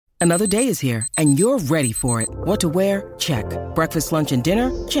Another day is here, and you're ready for it. What to wear? Check. Breakfast, lunch, and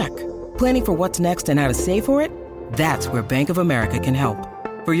dinner? Check. Planning for what's next and how to save for it? That's where Bank of America can help.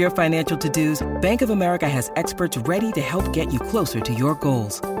 For your financial to-dos, Bank of America has experts ready to help get you closer to your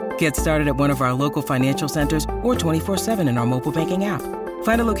goals. Get started at one of our local financial centers or 24/7 in our mobile banking app.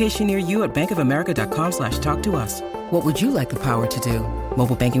 Find a location near you at bankofamerica.com/talktous. What would you like the power to do?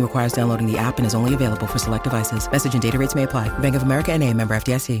 Mobile banking requires downloading the app and is only available for select devices. Message and data rates may apply. Bank of America N.A., member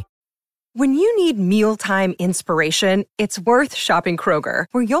FDIC. When you need mealtime inspiration, it's worth shopping Kroger,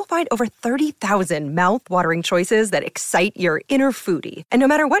 where you'll find over 30,000 mouth-watering choices that excite your inner foodie. And no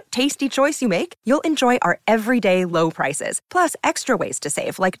matter what tasty choice you make, you'll enjoy our everyday low prices, plus extra ways to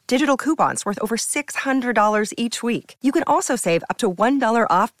save, like digital coupons worth over $600 each week. You can also save up to $1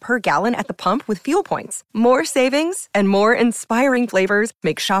 off per gallon at the pump with fuel points. More savings and more inspiring flavors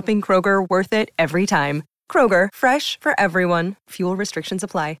make shopping Kroger worth it every time. Kroger, fresh for everyone. Fuel restrictions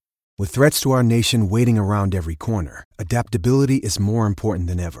apply. With threats to our nation waiting around every corner, adaptability is more important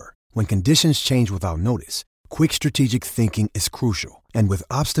than ever. When conditions change without notice, quick strategic thinking is crucial. And with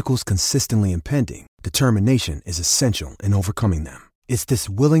obstacles consistently impending, determination is essential in overcoming them. It's this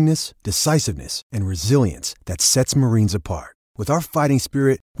willingness, decisiveness, and resilience that sets Marines apart. With our fighting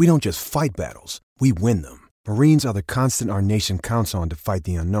spirit, we don't just fight battles, we win them. Marines are the constant our nation counts on to fight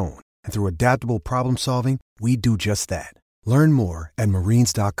the unknown. And through adaptable problem solving, we do just that. Learn more at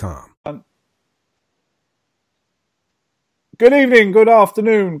marines.com. Good evening, good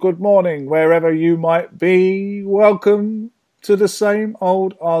afternoon, good morning, wherever you might be. Welcome to the Same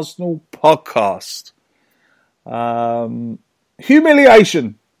Old Arsenal podcast.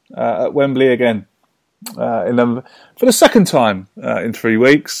 Humiliation at Wembley again. For the second time in 3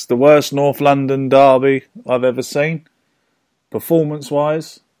 weeks. The worst North London derby I've ever seen,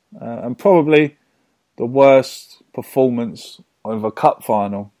 performance-wise, and probably the worst performance of a cup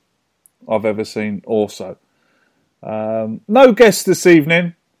final I've ever seen also. No guest this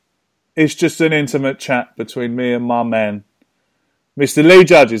evening. It's just an intimate chat between me and my man, Mr. Lee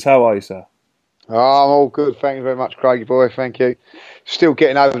Judges. How are you, sir? Oh, I'm all good. Thank you very much, Craigie boy. Thank you. Still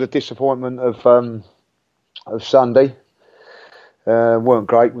getting over the disappointment of Sunday. Weren't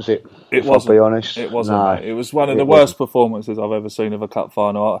great, was it? It wasn't. I'll be honest. It wasn't. No, Mate. It was one of the worst performances I've ever seen of a cup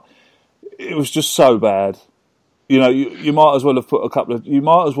final. It was just so bad. You know, you might as well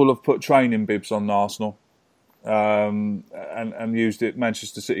have put training bibs on Arsenal. And used it.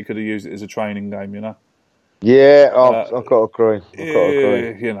 Manchester City could have used it as a training game, you know. Yeah, I've got to agree.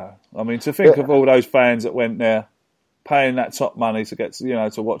 You know, I mean, to think of all those fans that went there, paying that top money to get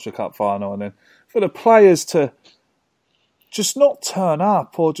to watch a cup final, and then for the players to just not turn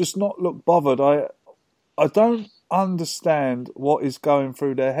up or just not look bothered, I don't understand what is going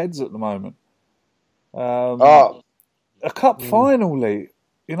through their heads at the moment. A cup final, Lee,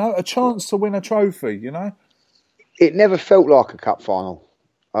 you know, a chance to win a trophy, you know. It never felt like a cup final.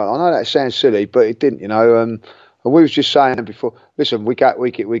 I know that sounds silly, but it didn't. You know, and we was just saying before. Listen, we get up,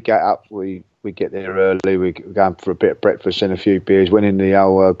 we get there early. We're going for a bit of breakfast and a few beers. Went in the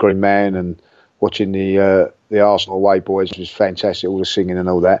old Green Man and watching the Arsenal away boys, which was fantastic. All the singing and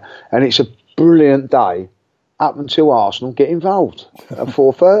all that, and it's a brilliant day up until Arsenal get involved at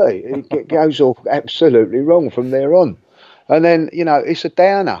 4:30. It goes all absolutely wrong from there on, and then it's a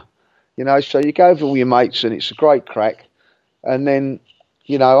downer. So you go over with your mates and it's a great crack. And then,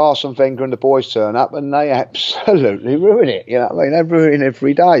 Arsene Wenger and the boys turn up and they absolutely ruin it. You know what I mean? They ruin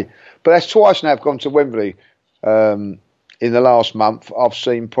every day. But that's twice now I've gone to Wembley in the last month. I've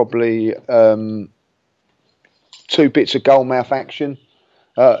seen probably 2 bits of goalmouth action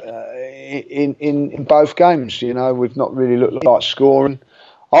in both games. We've not really looked like scoring.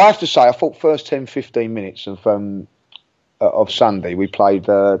 I have to say, I thought first 10, 15 minutes of Sunday we played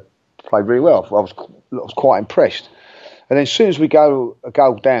really well. I was quite impressed. And then as soon as we go a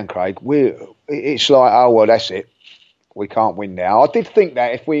goal down, Craig, it's like, oh well, that's it. We can't win now. I did think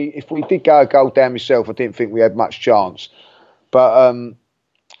that if we did go a goal down myself, I didn't think we had much chance. But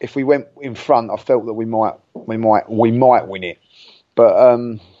if we went in front, I felt that we might win it. But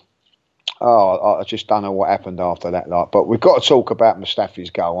I just don't know what happened after that. But we've got to talk about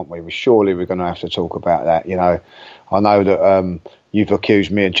Mustafi's goal, aren't we? Surely we're going to have to talk about that. I know that you've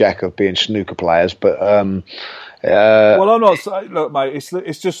accused me and Jack of being snooker players, but well, I'm not saying. Look, mate,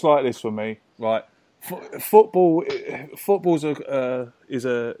 it's just like this for me, right? Football's is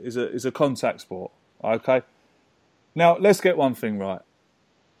a contact sport. Okay. Now let's get one thing right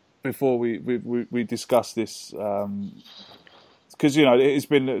before we discuss this, because it's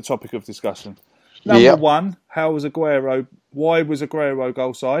been a topic of discussion. Number one, why was Aguero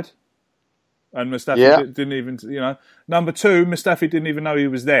goal side? And Mustafi didn't even, Number 2, Mustafi didn't even know he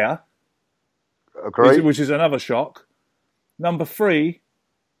was there. Agreed. Which is another shock. Number 3,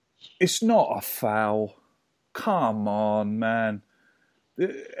 it's not a foul. Come on, man.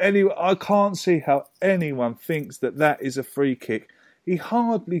 I can't see how anyone thinks that is a free kick. He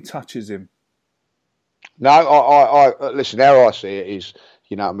hardly touches him. No, I listen, how I see it is,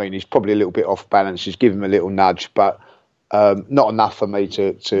 he's probably a little bit off balance. He's given him a little nudge, but not enough for me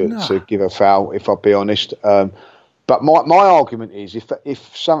to give a foul, if I'll be honest. But my argument is,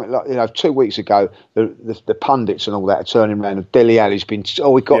 if something like 2 weeks ago, the pundits and all that are turning around and Dele Alli's been,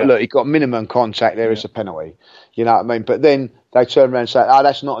 he got minimum contact there, it's a penalty. You know what I mean? But then they turn around and say,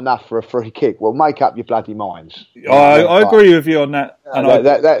 that's not enough for a free kick. Well, make up your bloody minds. I agree with you on that. And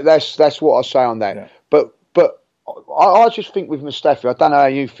that's what I say on that. Yeah. But I just think with Mustafi, I don't know how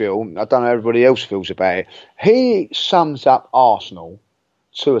you feel, I don't know how everybody else feels about it. He sums up Arsenal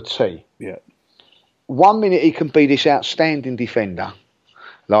to a T. Yeah. 1 minute he can be this outstanding defender,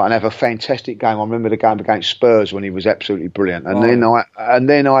 and have a fantastic game. I remember the game against Spurs when he was absolutely brilliant. And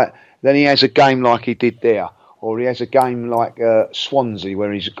then he has a game like he did there, or he has a game like Swansea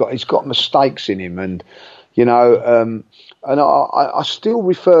where he's got mistakes in him, and and I still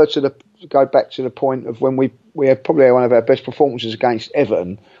go back to the point of when we had probably one of our best performances against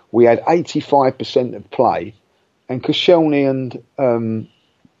Everton. We had 85% of play, and Koscielny and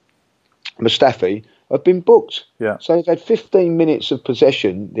Mustafi have been booked. Yeah. So they've had 15 minutes of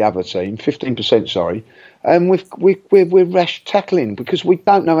possession, the other team, 15%, sorry, and we're rash tackling because we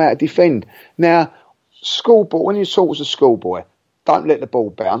don't know how to defend. Now, schoolboy, when you talk as a schoolboy, don't let the ball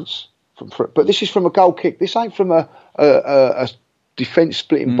bounce. But this is from a goal kick. This ain't from a defence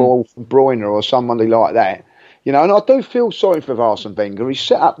splitting ball from Bruyne or somebody like that. And I do feel sorry for Arsene Wenger. He's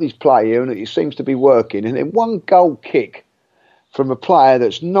set up this play here and it seems to be working. And then one goal kick from a player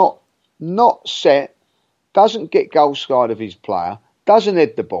that's not set, doesn't get goal side of his player, doesn't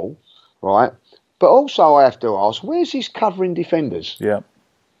head the ball, right? But also I have to ask, where's his covering defenders? Yeah.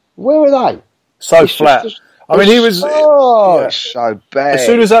 Where are they? So it's flat. He was... it's so bad. As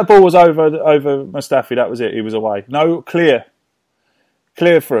soon as that ball was over Mustafi, that was it. He was away. No, clear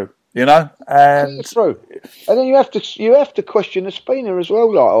through, And clear through. And then you have to question the Spina as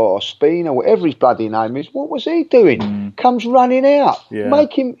well, or Spina, whatever his bloody name is. What was he doing? Comes running out. Yeah.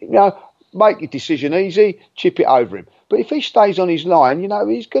 Make him, make your decision easy, chip it over him. But if he stays on his line,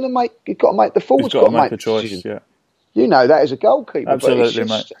 he's got to make the forwards got to make the choice. Decision. Yeah. That as a goalkeeper. Absolutely,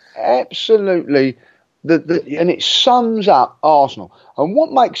 mate. Absolutely. And it sums up Arsenal. And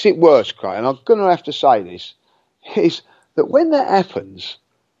what makes it worse, Craig, and I'm going to have to say this, is that when that happens,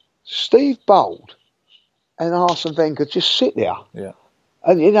 Steve Bold and Arsene Wenger just sit there. Yeah.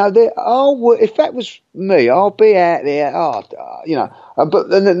 And, if that was me, I'll be out there, But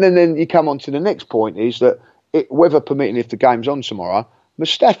then you come on to the next point is that, weather permitting, if the game's on tomorrow,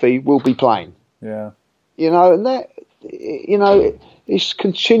 Mustafi will be playing. Yeah. And that, it's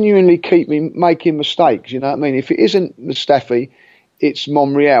continually making mistakes. You know what I mean? If it isn't Mustafi, it's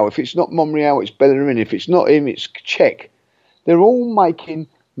Monreal. If it's not Monreal, it's Bellerin. If it's not him, it's Cech. They're all making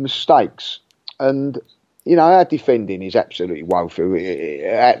mistakes. And, our defending is absolutely woeful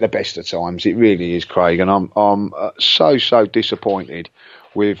at the best of times. It really is, Craig. And I'm so disappointed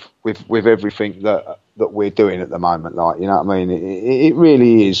with everything that we're doing at the moment. You know what I mean? It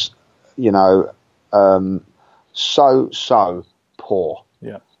really is, so poor.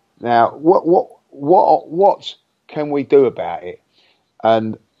 Yeah. Now, what can we do about it?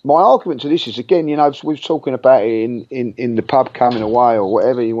 And my argument to this is, again, we're talking about it in the pub coming away or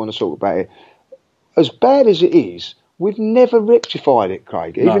whatever you want to talk about it. As bad as it is, we've never rectified it,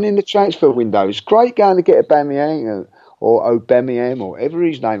 Craig. No. Even in the transfer window, it's great going to get Aubameyang or Aubameyang or whatever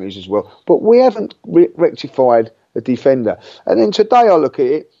his name is as well. But we haven't rectified the defender. And then today I look at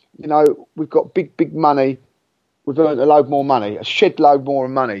it, we've got big money. We've earned a load more money, a shed load more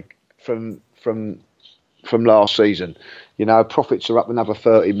money from last season. Profits are up another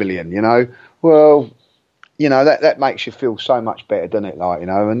 30 million. Well, that makes you feel so much better, doesn't it?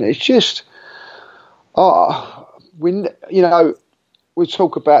 And it's just, we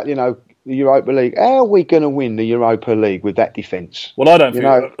talk about the Europa League. How are we going to win the Europa League with that defence? Well, I don't think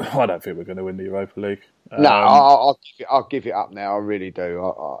we're going to win the Europa League. No, I'll give it up now. I really do.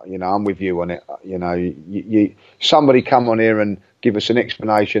 I'm with you on it. Somebody come on here and give us an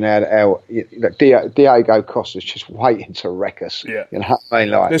explanation how Diego Costa's just waiting to wreck us. Yeah.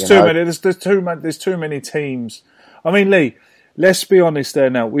 There's too many teams. I mean, Lee, let's be honest there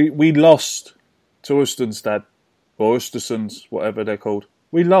now. We lost to Østenstad or Östersunds, whatever they're called.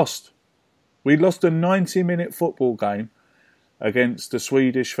 We lost a 90-minute football game against the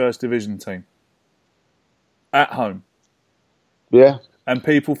Swedish First Division team. at home. Yeah. And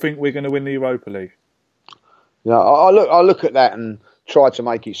people think we're going to win the Europa League. Yeah, I look at that and try to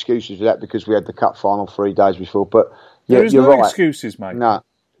make excuses for that because we had the cup final 3 days before. But There's you're no right. excuses, mate. No.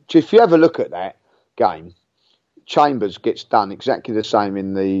 If you ever look at that game, Chambers gets done exactly the same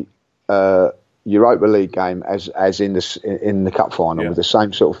in the Europa League game as in the cup final with the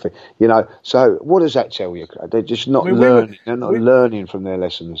same sort of thing. You know, so what does that tell you? They're just not learning. They're not learning from their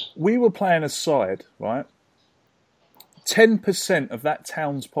lessons. We were playing a side, right? 10% of that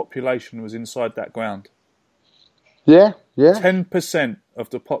town's population was inside that ground. Yeah. 10% of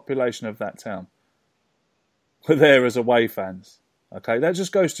the population of that town were there as away fans. Okay, that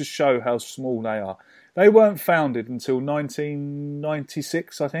just goes to show how small they are. They weren't founded until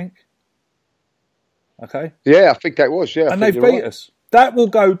 1996, I think. Okay? Yeah, I think that was, yeah. And they've beat us. That will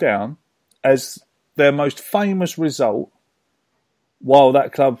go down as their most famous result while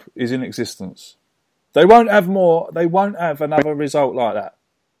that club is in existence. They won't have another result like that.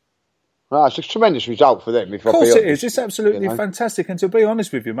 No, it's a tremendous result for them. Of course it is. It's absolutely fantastic. And to be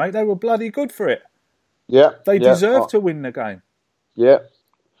honest with you, mate, they were bloody good for it. Yeah. They deserve to win the game. Yeah.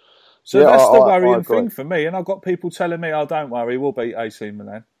 So that's the worrying thing for me. And I've got people telling me, oh, don't worry, we'll beat AC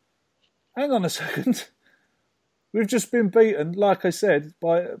Milan. Hang on a second. We've just been beaten, like I said,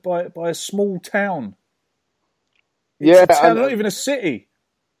 by a small town. It's a town, not even a city.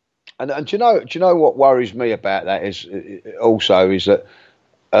 And do you know what worries me about that is that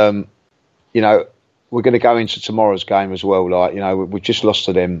you know, we're going to go into tomorrow's game as well. Like, you know, we've just lost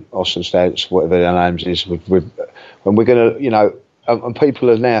to them, Austin Stats, whatever their names is. And we're going to, you know, and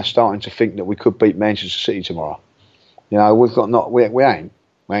people are now starting to think that we could beat Manchester City tomorrow. You know, we ain't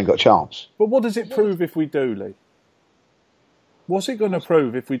got a chance. But what does it prove if we do, Lee? What's it going to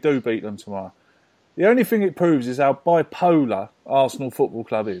prove if we do beat them tomorrow? The only thing it proves is how bipolar Arsenal Football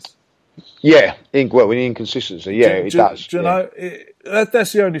Club is. Yeah, in inconsistency. Yeah, it does. Do you know,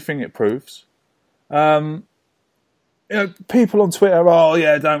 that's the only thing it proves. You know, people on Twitter, oh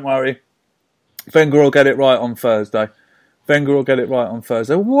yeah, don't worry, Wenger will get it right on Thursday. Why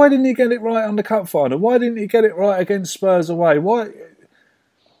didn't he get it right on the cup final? Why didn't he get it right against Spurs away? Why?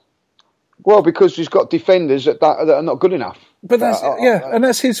 Well, because he's got defenders that are not good enough. But and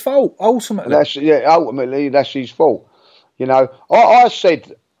that's his fault ultimately. Ultimately that's his fault. You know, I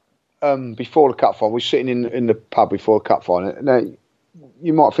said before the cup final, we're sitting in the pub before the cup final. Now,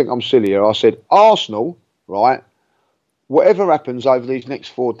 you might think I'm silly here. I said Arsenal, right? Whatever happens over these next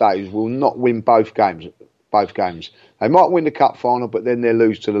 4 days, will not win both games. They might win the cup final, but then they'll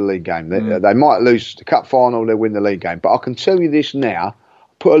lose to the league game. They might lose the cup final, they'll win the league game. But I can tell you this now,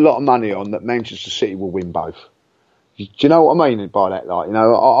 put a lot of money on that Manchester City will win both. Do you know what I mean by that? Like, you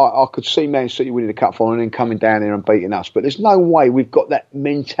know, I could see Man City winning the cup final and then coming down here and beating us. But there's no way we've got that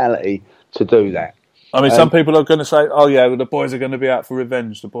mentality to do that. I mean, some people are going to say, "Oh yeah, well, the boys are going to be out for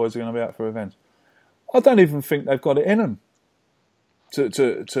revenge. I don't even think they've got it in them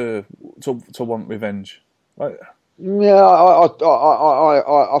to want revenge. Right? Yeah,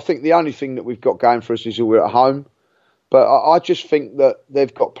 I think the only thing that we've got going for us is that we're at home. But I just think that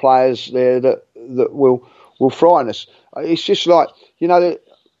they've got players there that will frighten us. It's just like, you know,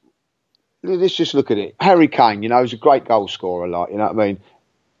 let's just look at it. Harry Kane, you know, he's a great goal scorer. Like, you know what I mean?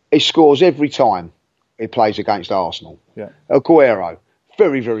 He scores every time he plays against Arsenal. Yeah. Aguero,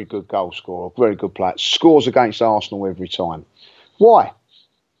 very, very good goal scorer, very good player. Scores against Arsenal every time. Why?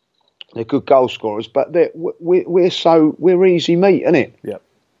 They're good goal scorers, but we're easy meat, isn't it? Yeah.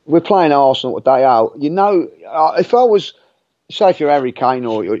 We're playing Arsenal today out. You know, if I was, say, if you're Harry Kane,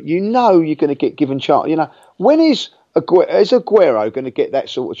 or you know you're going to get given chance. You know, when is Aguero going to get that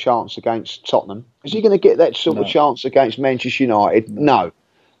sort of chance against Tottenham? Is he going to get that sort of chance against Manchester United? No.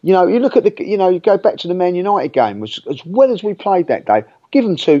 You know, you look at you go back to the Man United game. As well as we played that day, give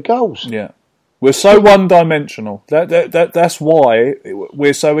them 2 goals. Yeah. We're so one-dimensional. That's why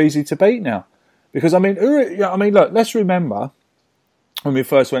we're so easy to beat now. Because I mean, look. Let's remember when we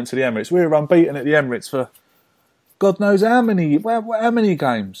first went to the Emirates, we were unbeaten at the Emirates for God knows how many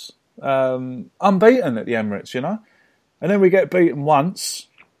games. Unbeaten at the Emirates, you know, and then we get beaten once.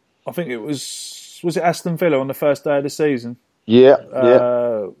 I think it was it Aston Villa on the first day of the season. Yeah.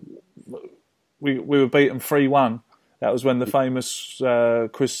 We were beaten 3-1. That was when the famous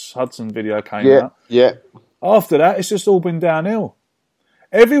Chris Hudson video came out. Yeah. After that, it's just all been downhill.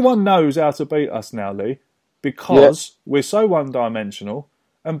 Everyone knows how to beat us now, Lee, because we're so one-dimensional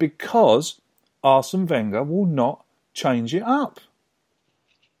and because Arsene Wenger will not change it up.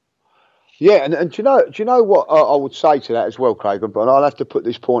 Yeah, and do you know what I would say to that as well, Craig? But I'll have to put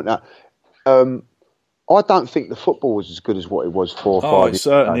this point out. I don't think the football was as good as what it was 4 or 5 years ago. It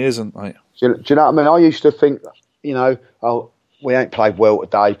certainly isn't, mate. Do you know what I mean? I used to think, we ain't played well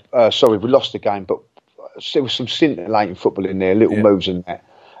today. Sorry, we lost the game, but there was some scintillating football in there, little moves and that.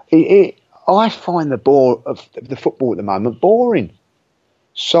 I find the football at the moment boring.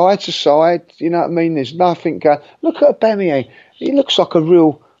 Side to side, you know what I mean? There's nothing going. Look at Aubameyang. He looks like a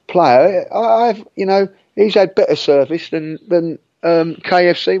real player. He's had better service than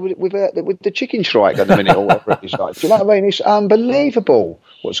KFC with the chicken strike at the minute or whatever it is like. Do you know what I mean? It's unbelievable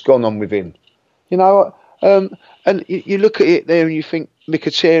what's gone on with him. And you look at it there and you think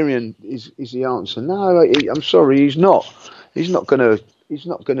Mkhitaryan is the answer. No, I'm sorry, he's not. He's not going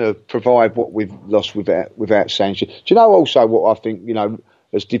to provide what we've lost without Sanchez. Do you know also what I think?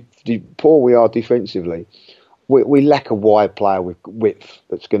 As poor we are defensively, we lack a wide player with width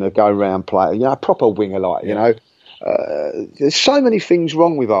that's going to go around play. A proper winger like. There's so many things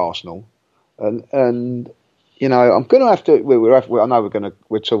wrong with Arsenal, and I'm going to have to. I know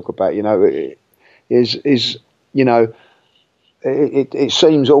we'll talk about. It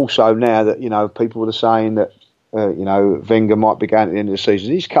seems also now that people are saying that Wenger might be going at the end of the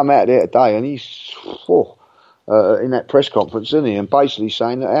season. He's come out there today and he's in that press conference, isn't he? And basically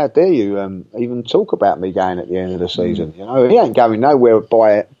saying that how dare you even talk about me going at the end of the season? He ain't going nowhere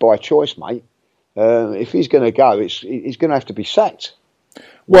by choice, mate. If he's going to go, he's going to have to be sacked.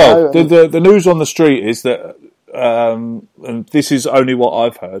 Well, the news on the street is that, and this is only what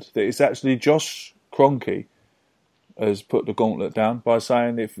I've heard, that it's actually Josh Kroenke has put the gauntlet down by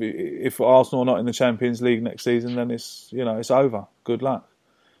saying if Arsenal are not in the Champions League next season, then it's over. Good luck.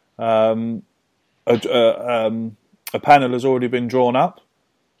 A panel has already been drawn up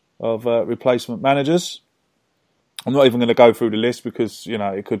of replacement managers. I'm not even going to go through the list because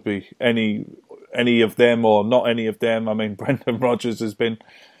it could be any of them or not any of them. I mean, Brendan Rodgers has been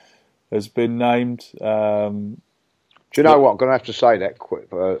named. Do you know what? I'm going to have to say that quick.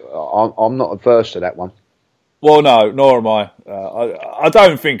 I'm not averse to that one. Well, no, nor am I. I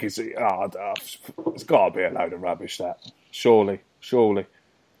don't think it's got to be a load of rubbish. That surely.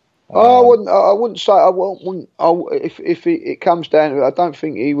 I wouldn't say. If it comes down to it, I don't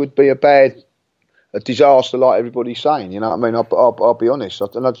think he would be a disaster like everybody's saying. You know what I mean? I'll be honest.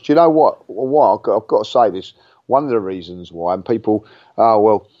 Do you know what? I've got to say this. One of the reasons why, and people,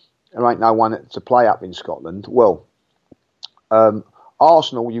 there ain't no one to play up in Scotland. Well,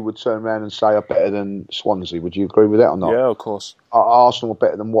 Arsenal, you would turn around and say are better than Swansea. Would you agree with that or not? Yeah, of course. Arsenal are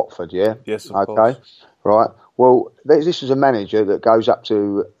better than Watford, yeah? Yes, of course. Okay, right. Well, this is a manager that goes up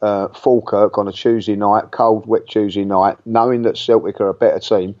to Falkirk on a Tuesday night, cold, wet Tuesday night, knowing that Celtic are a better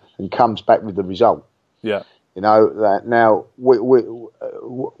team, and comes back with the result. Yeah. That now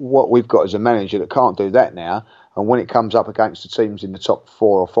what we've got is a manager that can't do that now, and when it comes up against the teams in the top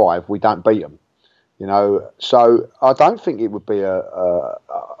 4 or 5, we don't beat them. So I don't think it would be it's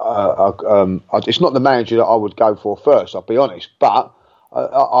not the manager that I would go for first, I'll be honest, but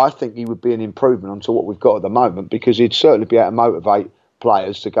I think he would be an improvement onto what we've got at the moment, because he'd certainly be able to motivate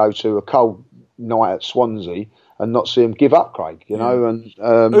players to go to a cold night at Swansea and not see them give up, Craig, And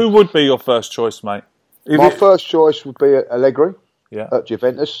who would be your first choice, mate? First choice would be Allegri at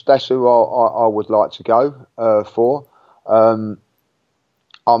Juventus. That's who I would like to go for. I'm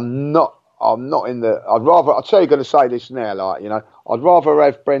not in the. I'll tell you, going to say this now. I'd rather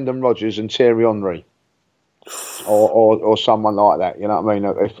have Brendan Rodgers and Thierry Henry, or someone like that. You know what I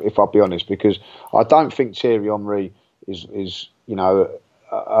mean? If I'll be honest, because I don't think Thierry Henry is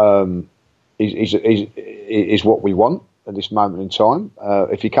what we want at this moment in time.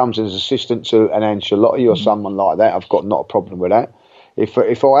 If he comes as assistant to an Ancelotti or someone like that, I've got not a problem with that. If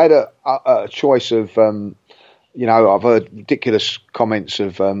I had a choice of, I've heard ridiculous comments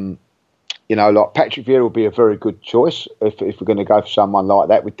of. Like Patrick Vieira would be a very good choice if we're going to go for someone like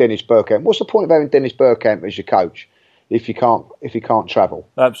that with Dennis Bergkamp. What's the point of having Dennis Bergkamp as your coach if you can't travel?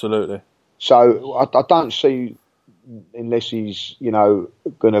 Absolutely. So I don't see, unless he's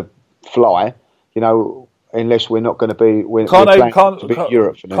going to fly, unless we're not going to be. Can't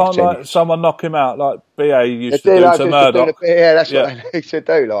Europe for the next 10 years. Someone knock him out like BA used to do to Murdoch. Yeah, that's what they need to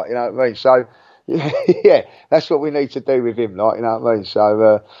do. You know what I mean? So yeah, that's what we need to do with him. You know what I mean?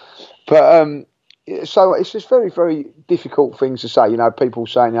 So. So it's just very, very difficult things to say. People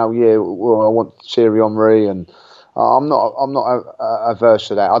saying, "Oh yeah, well, I want Thierry Henry," and I'm not averse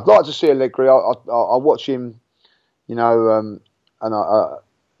to that. I'd like to see Allegri. I watch him, and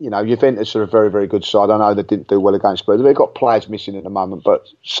Juventus are a very, very good side. I know they didn't do well against Spurs. They've got players missing at the moment, but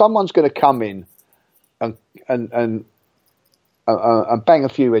someone's going to come in and and bang a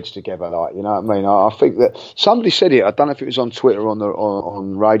few heads together, like, you know what I mean? I think that somebody said it. I don't know if it was on Twitter or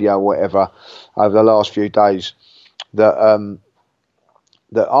on radio or whatever over the last few days that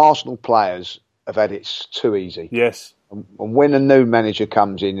that Arsenal players have had it too easy. Yes. And when a new manager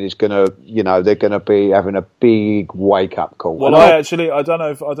comes in, is going to, you know, they're going to be having a big wake up call. Well, I don't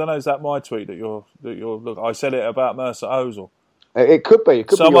know. Is that my tweet that you're look? I said it about Mesut Ozil. It could be. It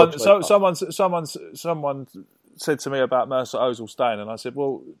could be. Someone said to me about Mesut Ozil staying, and I said,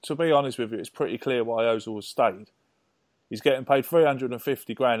 well, to be honest with you, it's pretty clear why Ozil has stayed. He's getting paid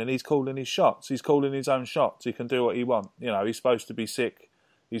 350 grand, and he's calling his shots. He's calling his own shots. He can do what he wants. You know, he's supposed to be sick.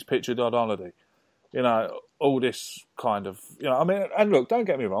 He's pictured on holiday. You know, all this kind of, you know, I mean, and look, don't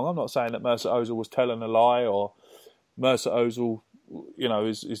get me wrong. I'm not saying that Mesut Ozil was telling a lie or Mesut Ozil, you know,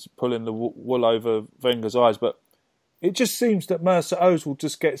 is pulling the wool over Wenger's eyes, but it just seems that Mesut Ozil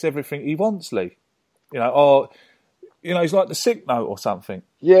just gets everything he wants, Lee. You know, or, you know, he's like the sick note or something.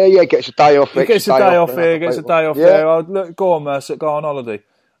 Yeah, gets a day off. He gets a day off here, gets a day off there. Oh, look, go on, Mesut, go on holiday.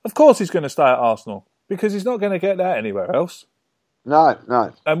 Of course he's going to stay at Arsenal because he's not going to get that anywhere else. No.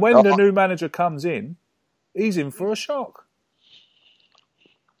 And when the new manager comes in, he's in for a shock.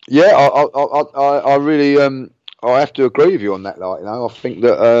 Yeah, I really, I have to agree with you on that. Like, you know, I think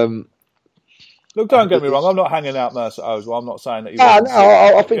that. Look, don't get me wrong. I'm not hanging out Mesut Ozil. I'm not saying that.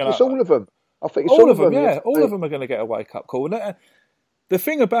 I think it's all of them. I think it's all of them. Yeah, all of them are going to get a wake up call. And the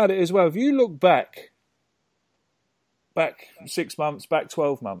thing about it as well, if you look back 6 months, back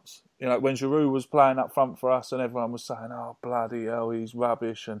 12 months, you know, when Giroud was playing up front for us, and everyone was saying, "Oh bloody hell, he's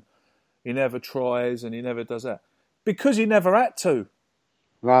rubbish," and he never tries and he never does that because he never had to.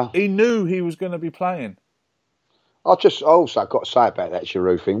 No. He knew he was going to be playing. I also got to say about that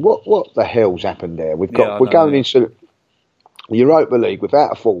Giroud thing. What the hell's happened there? We're going into the Europa League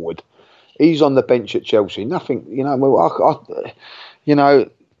without a forward. He's on the bench at Chelsea. Nothing, you know. You know,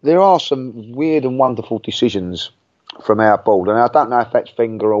 there are some weird and wonderful decisions from our board, and I don't know if that's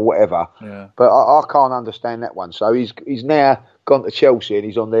Wenger or whatever. Yeah. But I can't understand that one. So he's now gone to Chelsea and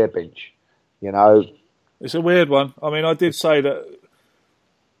he's on their bench. You know, it's a weird one. I mean, I did say that.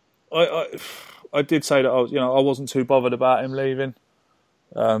 I did say that I wasn't too bothered about him leaving.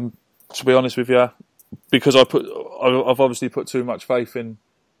 To be honest with you, because I've obviously put too much faith in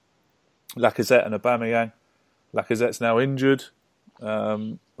Lacazette and Aubameyang. Lacazette's now injured.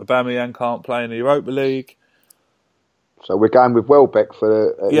 Aubameyang can't play in the Europa League. So we're going with Welbeck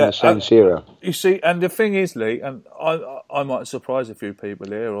for the San Siro. You see, and the thing is, Lee, and I might surprise a few people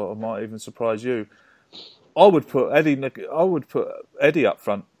here, or I might even surprise you. I would put Eddie up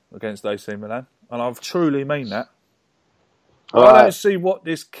front against AC Milan, and I truly mean that. I don't see what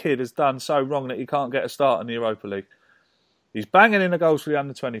this kid has done so wrong that he can't get a start in the Europa League. He's banging in the goals for the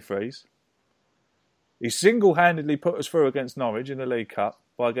under-23s. He single-handedly put us through against Norwich in the League Cup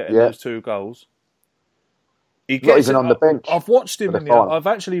by getting those 2 goals. Not even on the bench. I've watched him I've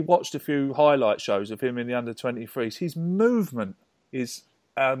actually watched a few highlight shows of him in the under-23s. His movement is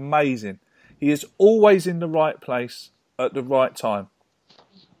amazing. He is always in the right place at the right time.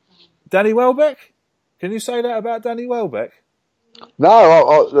 Danny Welbeck? Can you say that about Danny Welbeck?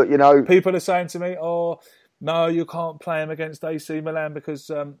 No, look, you know... People are saying to me, oh, no, you can't play him against AC Milan because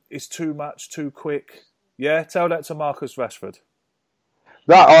it's too much, too quick. Yeah, tell that to Marcus Rashford.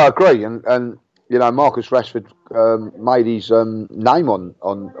 No, I agree. And you know, Marcus Rashford made his name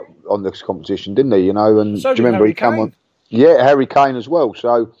on this competition, didn't he? You know, and so do you remember Harry he came Kane. on? Yeah, Harry Kane as well.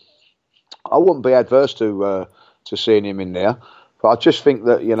 So I wouldn't be adverse to seeing him in there. But I just think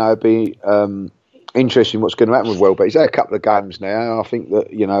that, you know, it'd be interesting what's going to happen with Welbeck. He's had a couple of games now. I think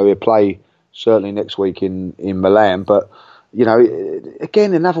that, you know, he'll play certainly next week in Milan. But, you know,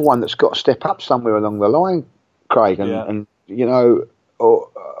 again, another one that's got to step up somewhere along the line, Craig. And you know,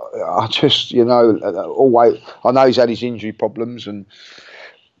 I just, you know, always, I know he's had his injury problems and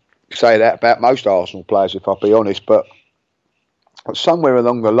say that about most Arsenal players, if I'll be honest, but somewhere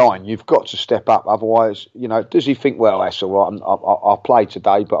along the line, you've got to step up. Otherwise, you know, does he think, well, that's all right, I'll play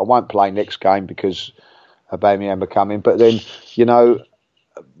today, but I won't play next game because Aubameyang are coming. But then, you know,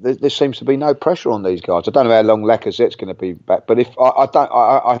 there seems to be no pressure on these guys. I don't know how long Lacazette's going to be back, but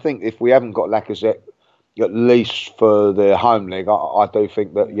I think if we haven't got Lacazette, at least for the home leg, I do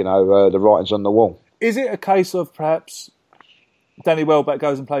think that, you know, the writing's on the wall. Is it a case of perhaps Danny Welbeck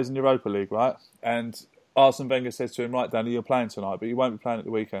goes and plays in the Europa League, right? And Arsene Wenger says to him, right, Danny, you're playing tonight, but you won't be playing at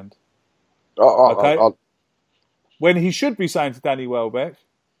the weekend. Okay? When he should be saying to Danny Welbeck,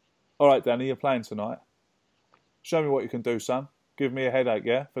 all right, Danny, you're playing tonight. Show me what you can do, son. Give me a headache,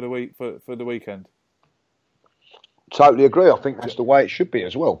 yeah, for the weekend. Totally agree. I think that's the way it should be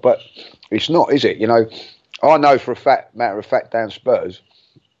as well. But it's not, is it? You know, I know for a matter of fact, down Spurs,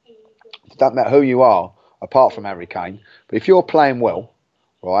 it doesn't matter who you are, apart from Harry Kane, but if you're playing well,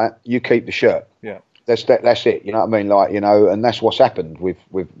 right, you keep the shirt. Yeah. That's it. You know what I mean? Like, you know, and that's what's happened with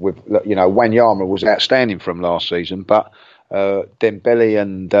you know, Wanyama was outstanding from last season, but Dembele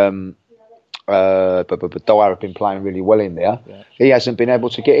and Dyer have been playing really well in there. Yeah. He hasn't been able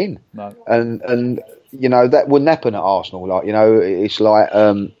to get in. No. And you know, that wouldn't happen at Arsenal. Like, you know, it's like,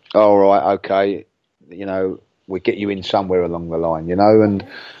 all right, okay, you know, we get you in somewhere along the line, you know, and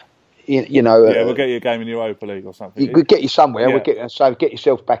you know, we'll get you a game in the Europa League or something. We'll get you somewhere. Yeah. So get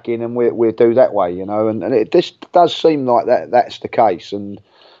yourself back in, and we'll do that way, you know. And it does seem like that's the case, and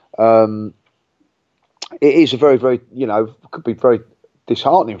it is a very, very, you know, could be very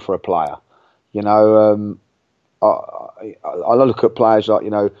disheartening for a player, you know. I look at players like, you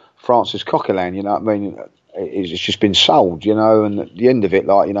know, Francis Coquelin, you know what I mean. It's just been sold, you know, and at the end of it,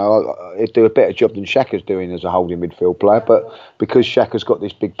 like, you know, he'd do a better job than Xhaka's doing as a holding midfield player, but because Xhaka's got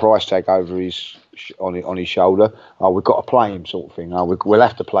this big price tag over on his shoulder, we've got to play him, sort of thing. We'll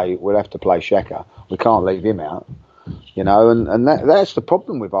have to play Xhaka. We can't leave him out, you know, and that's the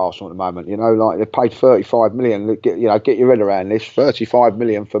problem with Arsenal at the moment, you know. Like, they paid 35 million. Get your head around this: 35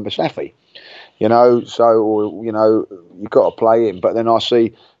 million for Mustafi, you know. So, you know, you've got to play him, but then I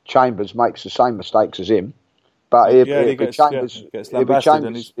see Chambers makes the same mistakes as him. But Chambers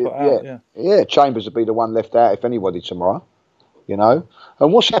would be the one left out, if anybody, tomorrow, you know.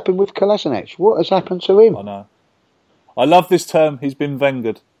 And what's happened with Kolasinac? What has happened to him? I know. I love this term. He's been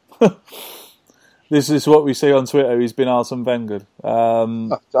Wengered. This is what we see on Twitter. He's been Arsene Wengered.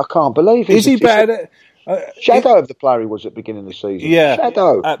 I can't believe it. Is he bad? Shadow of the player he was at the beginning of the season. Yeah,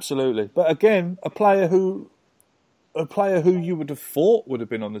 shadow. Absolutely. But again, a player who you would have thought would have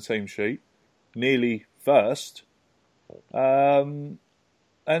been on the team sheet, nearly first, and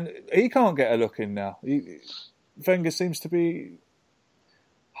he can't get a look in now. Wenger seems to be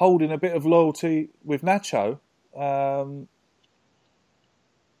holding a bit of loyalty with Nacho, and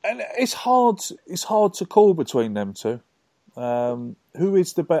it's hard to call between them two. Who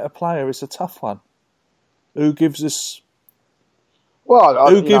is the better player? It's a tough one. Who gives us? Well,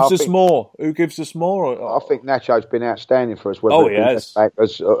 who gives us more? I think Nacho's been outstanding for us. Whether he has,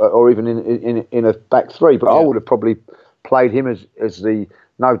 or even in a back three. But I would have probably played him as the,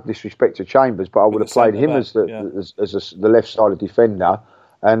 no disrespect to Chambers, but I would have played him as the left-sided defender,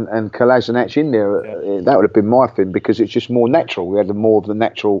 and Kolasinac in there. Yeah. That would have been my thing, because it's just more natural. We had more of the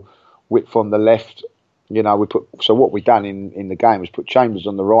natural width on the left. You know, what we done in the game was put Chambers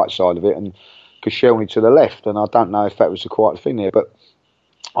on the right side of it and Koscielny to the left, and I don't know if that was the quite thing there, but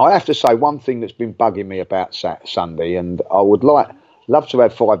I have to say one thing that's been bugging me about Sunday, and I would love to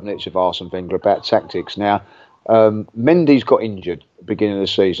have 5 minutes of Arsene Wenger about tactics. Now, Mendy's got injured at the beginning of the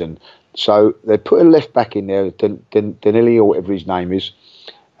season, so they put a left back in there, Danili or whatever his name is.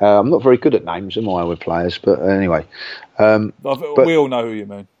 I'm not very good at names, am I, with players, but anyway. We all know who you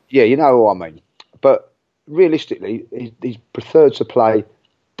mean. Yeah, you know who I mean. But realistically, he's preferred to play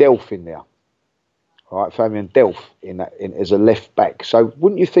Delph in there. All right, Fabian Delph as a left back. So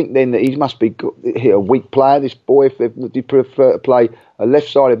wouldn't you think then that he must be a weak player, this boy, if they prefer to play a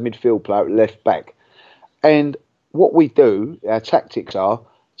left-sided midfield player at left back? And what we do, our tactics are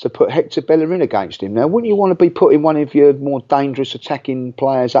to put Hector Bellerin against him. Now, wouldn't you want to be putting one of your more dangerous attacking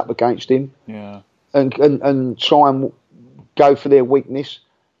players up against him? Yeah. And try and go for their weakness?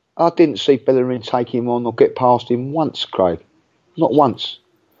 I didn't see Bellerin take him on or get past him once, Craig. Not once.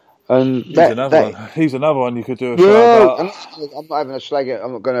 And he's another one you could do. I'm not having a slag at.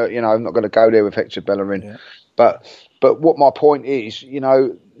 I'm not going to go there with Hector Bellerin. Yeah. But what my point is, you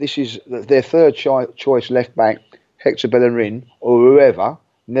know, this is their third choice left back, Hector Bellerin or whoever,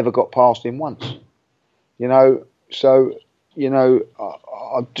 never got past him once. You know, so you know,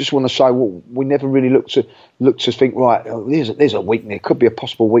 I just want to say, well, we never really look to think, right, there's a weakness. Could be a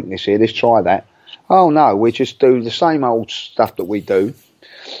possible weakness here. Let's try that. Oh no, we just do the same old stuff that we do.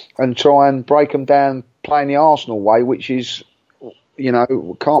 And try and break them down playing the Arsenal way, which is, you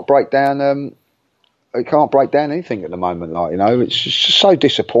know, can't break down anything at the moment. Like, you know, it's just so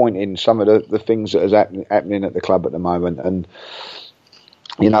disappointing, some of the things that is happening at the club at the moment. And,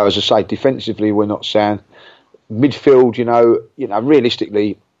 you know, as I say, defensively we're not sound. Midfield, you know,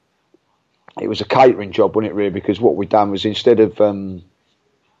 realistically, it was a catering job, wasn't it, really? Because what we'd done was, instead of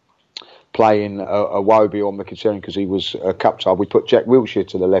playing a Wobie or Mkhitaryan because he was a cup side, we put Jack Wilshere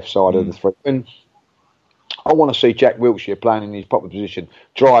to the left side of the three. And I want to see Jack Wilshere playing in his proper position,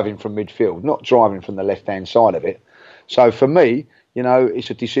 driving from midfield, not driving from the left-hand side of it. So for me, you know, it's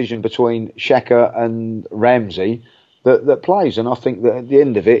a decision between Xhaka and Ramsey that plays. And I think that at the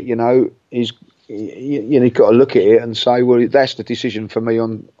end of it, you know, you've got to look at it and say, well, that's the decision for me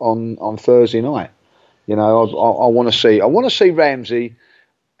on Thursday night. You know, I want to see Ramsey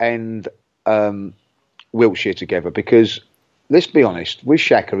and Wiltshire together, because let's be honest, with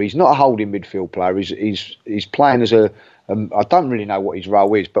Xhaka, he's not a holding midfield player. He's playing as a I don't really know what his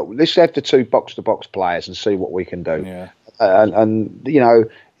role is, but let's have the two box-to-box players and see what we can do. Yeah. And you know,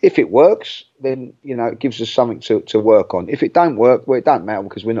 if it works, then you know it gives us something to work on. If it don't work, well, it don't matter,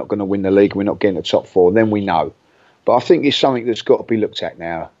 because we're not going to win the league. We're not getting the top four. Then we know. But I think it's something that's got to be looked at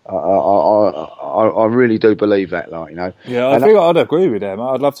now. I really do believe that, like, you know. Yeah, I think I'd agree with them.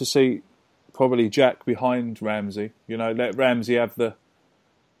 I'd love to see probably Jack behind Ramsey. You know, let Ramsey have the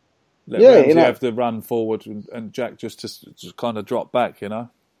have the run forward, and Jack just kind of drop back. You know.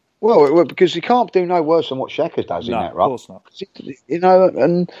 Well, because he can't do no worse than what Xhaka does in that, right? Of course not. You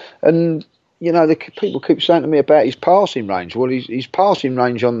know, and you know, people keep saying to me about his passing range. Well, his passing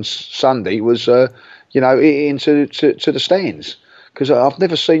range on Sunday was, you know, into the stands, because I've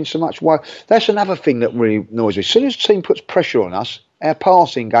never seen so much. Well, that's another thing that really annoys me. As soon as the team puts pressure on us, our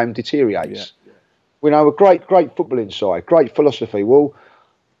passing game deteriorates. Yeah. We know a great football inside, great philosophy. Well,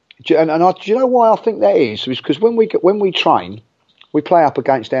 do you know why I think that is? It's because when we train, we play up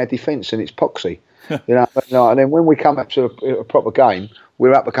against our defence and it's poxy, you know. And then when we come up to a proper game,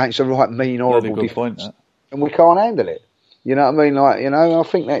 we're up against a right mean, horrible defence, and we can't handle it. You know what I mean? Like, you know, I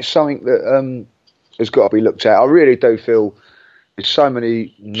think that's something that has got to be looked at. I really do feel there's so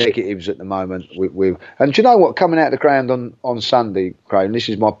many negatives at the moment. And do you know what? Coming out of the ground on Sunday, Craig, and this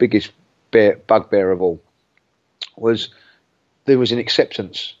is my biggest bugbear of all, was there was an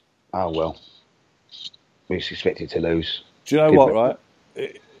acceptance. Oh well, we was expected to lose. Do you know what, right?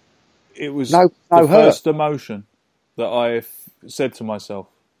 It was the first emotion that I said to myself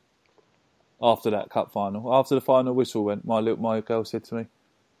after that cup final. After the final whistle went, my girl said to me,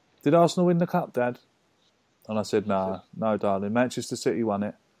 "Did Arsenal win the cup, Dad?" And I said, no, darling. Manchester City won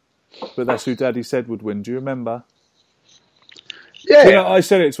it. But that's who Daddy said would win. Do you remember? Yeah. You know, I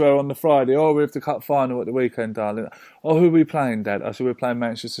said it to her on the Friday. Oh, we're at the cup final at the weekend, darling. Oh, who are we playing, Dad? I said, we're playing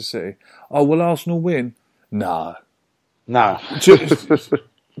Manchester City. Oh, will Arsenal win? No. Do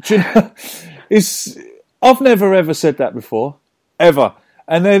you know, I've never ever said that before, ever.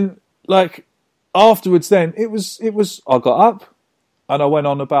 And then, like, afterwards, then it was. I got up and I went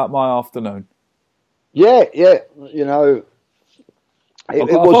on about my afternoon. Yeah. You know, I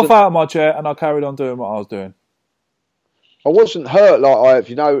got off out of my chair and I carried on doing what I was doing. I wasn't hurt like I have,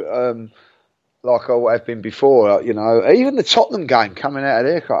 you know, like I have been before. You know, even the Tottenham game coming out of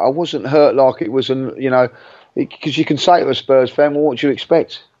there, I wasn't hurt like it was, you know, because you can say to a Spurs fan, well, what do you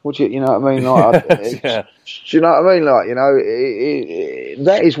expect? You know what I mean? Like, yeah. Do you know what I mean? Like, you know,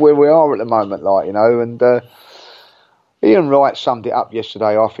 that is where we are at the moment. Like, you know, and Ian Wright summed it up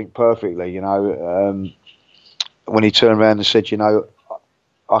yesterday, I think, perfectly. You know, when he turned around and said, you know,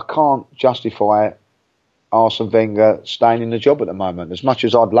 I can't justify Arsene Wenger staying in the job at the moment. As much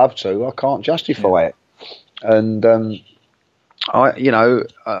as I'd love to, I can't justify it. And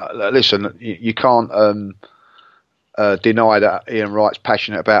listen, you can't deny that Ian Wright's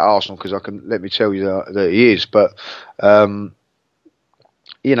passionate about Arsenal, because let me tell you that he is. But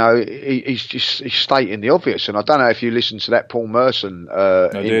you know, he's stating the obvious. And I don't know if you listened to that Paul Merson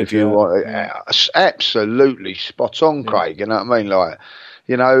interview. Absolutely spot on, Craig. You know what I mean? Like,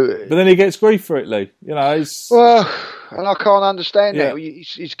 you know, but then he gets grief for it, Lee. You know, well, and I can't understand that.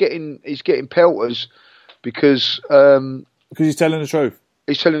 He's getting pelters because he's telling the truth.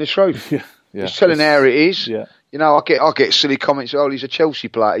 He's telling the truth. Yeah. He's telling how it is. Yeah. You know, I get silly comments. Oh, he's a Chelsea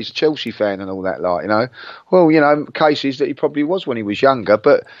player. He's a Chelsea fan and all that. Like, you know, well, you know, cases that he probably was when he was younger.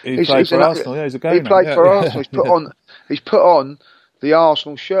 But he played for Arsenal. Yeah, he's a gamer. He played for Arsenal. He's put on the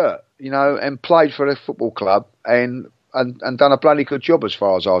Arsenal shirt. You know, and played for the football club and done a bloody good job as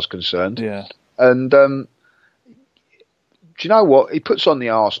far as I was concerned. Yeah. And do you know what? He puts on the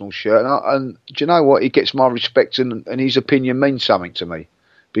Arsenal shirt, and do you know what? He gets my respect, and his opinion means something to me,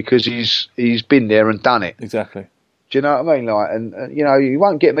 because he's been there and done it. Exactly. Do you know what I mean? Like, and you know, you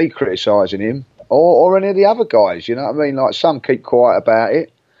won't get me criticising him or any of the other guys. You know what I mean? Like, some keep quiet about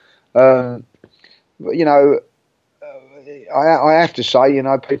it. But, you know, I have to say, you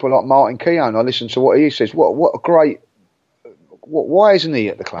know, people like Martin Keown, I listen to what he says. What a great. Why isn't he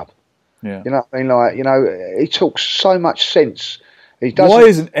at the club? Yeah. You know what I mean? Like, you know, he talks so much sense. Why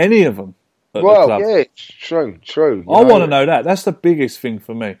isn't any of them at the club? Yeah, it's true. I want to know that. That's the biggest thing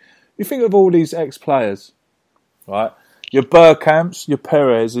for me. You think of all these ex-players, right? Your Bergkamps, your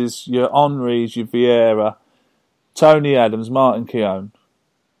Perez's, your Henrys, your Vieira, Tony Adams, Martin Keown,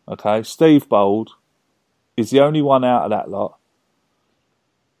 okay? Steve Bold is the only one out of that lot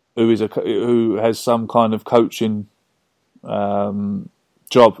who has some kind of coaching job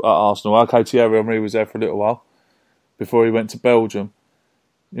at Arsenal. Okay, Thierry Henry was there for a little while before he went to Belgium.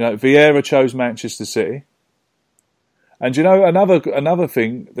 Vieira chose Manchester City, and another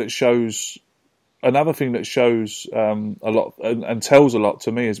thing that shows a lot and tells a lot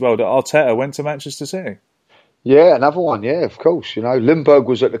to me as well, that Arteta went to Manchester City. Yeah, another one. Yeah, of course. Lindbergh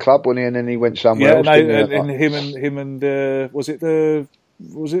was at the club, wasn't he? And then he went somewhere else. Him and was it the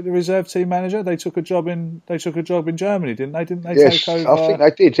reserve team manager? They took a job in Germany, didn't they? Didn't they take over? I think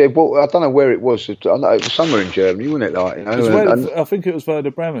they did. Yeah, well, I don't know where it was. I know it was somewhere in Germany, wasn't it? I think it was Werder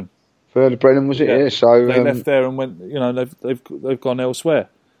Bremen. Werder Bremen, was it? Yeah. So they left there and went. They've gone elsewhere.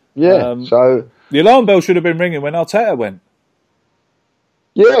 Yeah. So the alarm bell should have been ringing when Arteta went.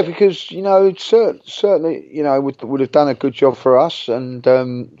 Yeah, because certainly would have done a good job for us, and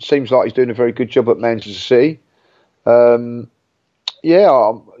seems like he's doing a very good job at Manchester City. You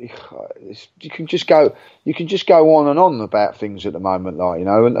can just go on and on about things at the moment,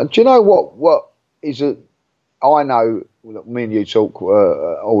 And do you know what is it? I know me and you talk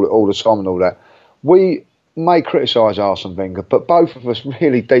all the time and all that. We may criticise Arsene Wenger, but both of us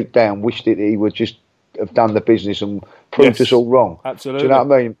really deep down wished that he would just have done the business and proved us all wrong. Absolutely. Do you know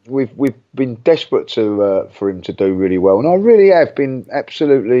what I mean? We've been desperate for him to do really well, and I really have been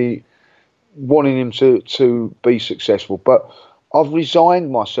absolutely wanting him to be successful. But I've resigned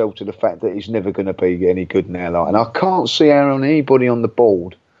myself to the fact that he's never going to be any good now, and I can't see how anybody on the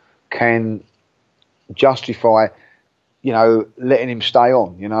board can justify, letting him stay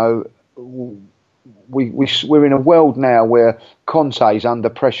on. We're in a world now where Conte's under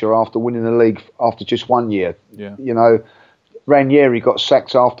pressure after winning the league after just 1 year. Yeah. Ranieri got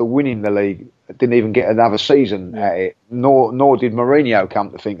sacked after winning the league, didn't even get another season at it. Nor did Mourinho, come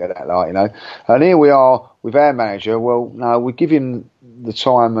to think of that, And here we are with our manager. Well, no, we give him the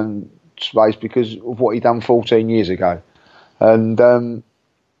time and space because of what he done 14 years ago. And look,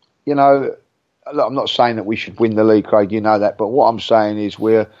 I'm not saying that we should win the league, Craig. You know that, but what I'm saying is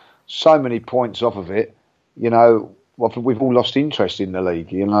we're so many points off of it, we've all lost interest in the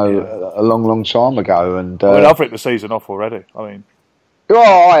league, a long time ago. And I've written the season off already. I mean,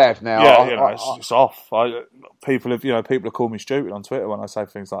 I have now. Yeah, it's off. People have called me stupid on Twitter when I say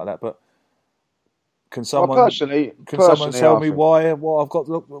things like that. But can someone personally tell me what I've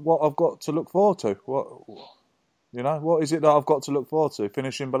got to look forward to? What is it that I've got to look forward to?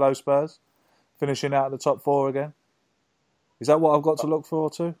 Finishing below Spurs, finishing out of the top four again. Is that what I've got to look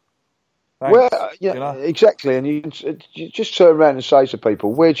forward to? Thanks. Well, exactly. And you just turn around and say to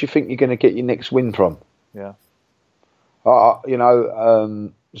people, where do you think you're going to get your next win from? Yeah.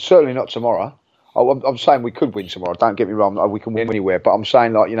 Certainly not tomorrow. I'm saying we could win tomorrow. Don't get me wrong. We can win anywhere. But I'm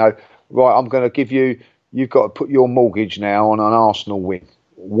saying, right, I'm going to give you've got to put your mortgage now on an Arsenal win.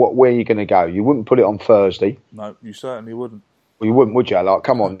 Where are you going to go? You wouldn't put it on Thursday. No, you certainly wouldn't. Well, you wouldn't, would you?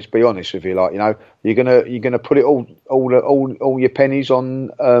 Come on, let's be honest with you. You're gonna put it all your pennies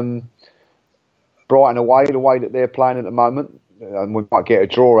on Brighton away, the way that they're playing at the moment, and we might get a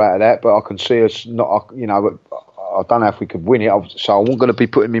draw out of that. But I can see us not. I don't know if we could win it, so I wasn't going to be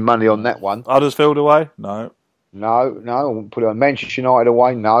putting my money on that one. Huddersfield away? No. I wouldn't put it on Manchester United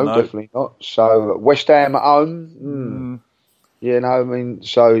away. No, definitely not. So West Ham at home.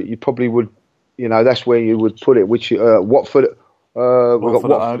 So you probably would. That's where you would put it. Which Watford. We've got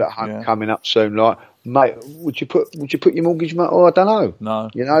Watford at home coming up soon. Mate, would you put your mortgage money? Oh, I don't know. No.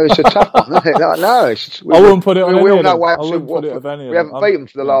 It's a tough one, isn't it? I wouldn't put it on any of them. We haven't beat them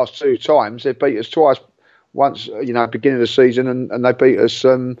for the last two times. They beat us twice. Once, beginning of the season, and they beat us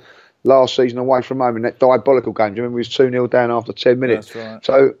last season away from home in that diabolical game. Do you remember we was 2-0 down after 10 minutes? That's right.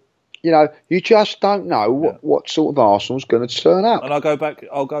 So, you just don't know what sort of Arsenal's going to turn up. And I'll go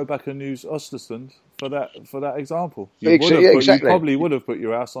back and use Östersund for that example. You probably would have put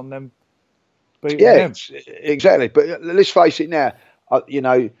your house on them. Exactly. But let's face it now.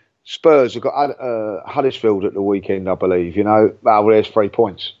 Spurs have got Huddersfield at the weekend, I believe. There's 3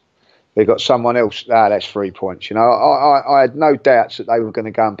 points. They've got someone else. That's 3 points. I had no doubts that they were going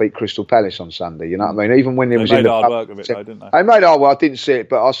to go and beat Crystal Palace on Sunday. You know what I mean? Even when they was made hard work of it, though, didn't they? They made hard work. I didn't see it,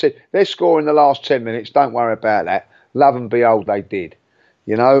 but I said they're scoring the last 10 minutes. Don't worry about that. Love and behold, they did.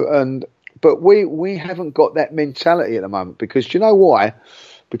 But we haven't got that mentality at the moment because do you know why?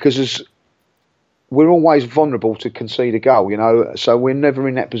 Because we're always vulnerable to concede a goal. So we're never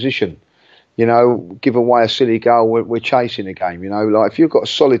in that position. Give away a silly goal, we're chasing the game. If you've got a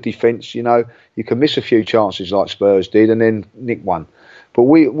solid defence, you can miss a few chances like Spurs did and then nick one. But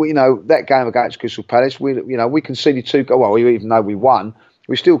we that game against Crystal Palace, we conceded 2 goals. Well, even though we won,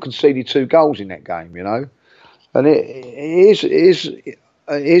 we still conceded 2 goals in that game. And it is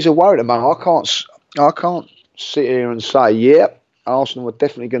Here's a worry at the moment. I can't sit here and say, yep, Arsenal are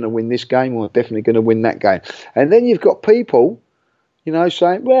definitely going to win this game or definitely going to win that game. And then you've got people,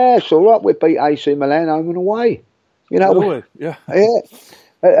 saying, well, it's all right, we beat AC Milan home and away. Yeah.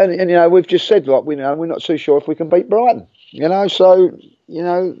 And we've just said, like, we're not too sure if we can beat Brighton. So,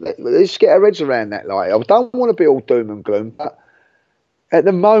 let's get our heads around that. Like, I don't want to be all doom and gloom, but at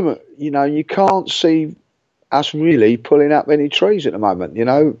the moment, you can't see us really pulling up any trees at the moment.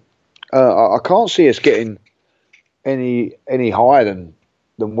 I can't see us getting any higher than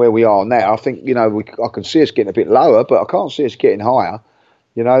where we are now. I think I can see us getting a bit lower, but I can't see us getting higher.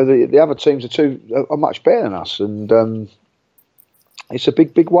 The other teams are much better than us, and it's a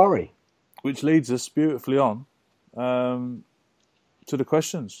big worry. Which leads us beautifully on to the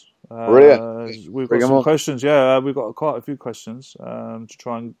questions. Brilliant. We've got some questions. Yeah, we've got quite a few questions to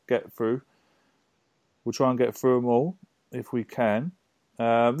try and get through. We'll try and get through them all if we can.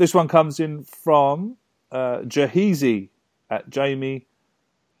 This one comes in from Jahizi at Jamie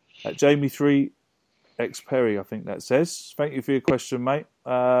 3 X Perry, I think that says. Thank you for your question, mate.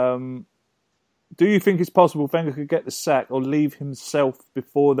 Do you think it's possible Wenger could get the sack or leave himself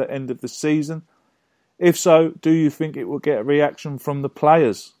before the end of the season? If so, do you think it will get a reaction from the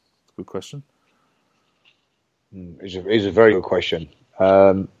players? Good question. It's a very good question.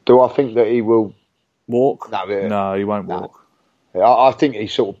 Do I think that he will walk? No, he won't walk. I think he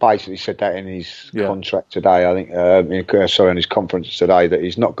sort of basically said that in his contract today. I think, in his conference today, that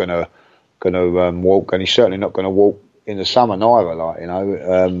he's not going to walk, and he's certainly not going to walk in the summer neither.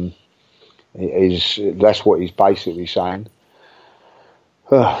 That's what he's basically saying.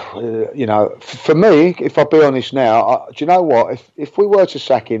 For me, if I'll be honest now, do you know what? If we were to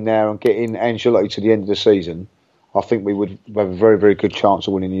sack him now and get in Ancelotti to the end of the season, I think we would have a very, very good chance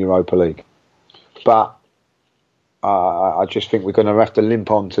of winning the Europa League. But I just think we're going to have to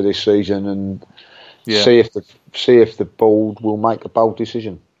limp on to this season and see if the board will make a bold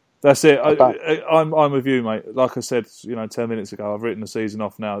decision. That's it. I'm with you, mate. Like I said, 10 minutes ago, I've written the season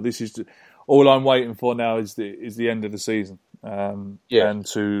off now. This is all I'm waiting for now is the end of the season, and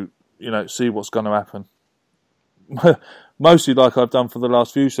to see what's going to happen. Mostly like I've done for the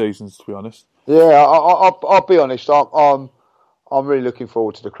last few seasons, to be honest. Yeah, I'll be honest. I'm really looking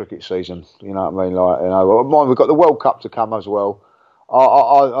forward to the cricket season. You know what I mean? We've got the World Cup to come as well.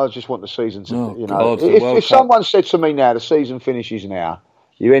 I just want the season to, if someone said to me now, the season finishes now,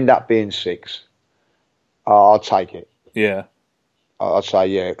 you end up being 6, I'll take it. Yeah. I'd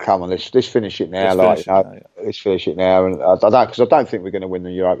say, come on, let's finish it now. Let's finish it now, and because I don't think we're going to win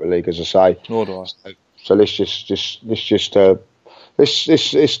the Europa League, as I say. Nor do I. So let's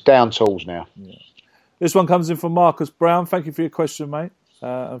down tools now. Yeah. This one comes in from Marcus Brown. Thank you for your question, mate,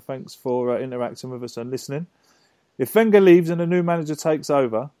 and thanks for interacting with us and listening. If Wenger leaves and a new manager takes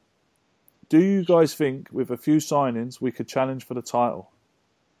over, do you guys think with a few signings we could challenge for the title?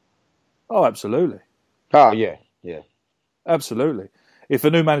 Oh, absolutely. Oh, yeah. Absolutely. If a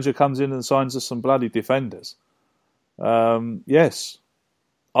new manager comes in and signs us some bloody defenders, yes.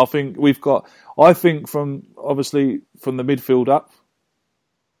 I think from the midfield up,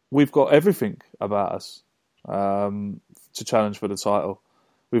 we've got everything about us to challenge for the title.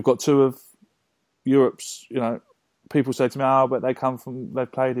 We've got 2 of Europe's, people say to me, but they've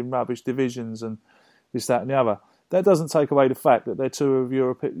played in rubbish divisions and this, that and the other. That doesn't take away the fact that they're 2 of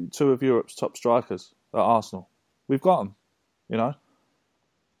Europe's top strikers at Arsenal. We've got them,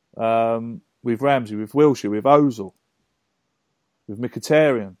 with Ramsey, with Wilshere, with Ozil, with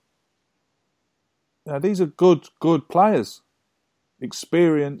Mkhitaryan. These are good players,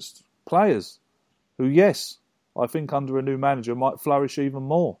 experienced players, who, yes, I think under a new manager might flourish even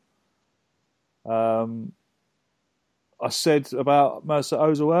more. I said about Mesut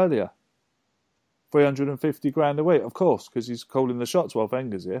Ozil earlier, 350 grand a week, of course, because he's calling the shots while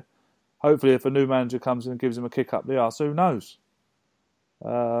Wenger's here. Hopefully, if a new manager comes in and gives him a kick up the arse, who knows?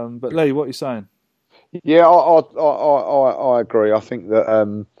 But Lee, what are you saying? Yeah, I agree. I think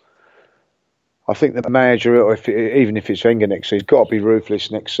that the manager, even if it's Wenger next season, he's got to be ruthless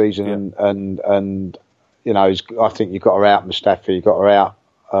next season, and I think you've got to out Mustafi, you've got to out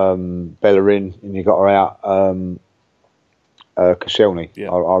Bellerin, and you've got to out Koscielny. Yeah.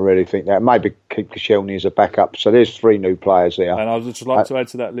 I really think that. Maybe keep Koscielny as a backup. So there's 3 new players there. And I'd just like to add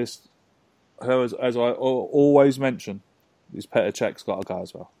to that list, as I always mention, is Petr Cech's got to go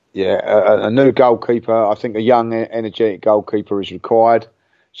as well. Yeah, a new goalkeeper. I think a young, energetic goalkeeper is required.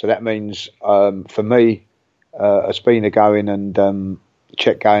 So that means, for me, Ospina going and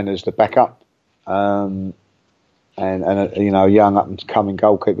Cech going as the backup, and a young up and coming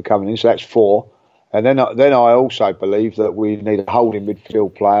goalkeeper coming in. So that's 4. And then I also believe that we need a holding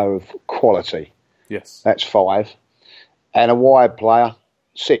midfield player of quality. Yes. That's 5. And a wide player,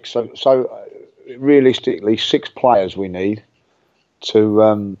 6. So realistically, 6 players we need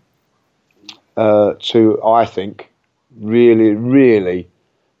to I think, really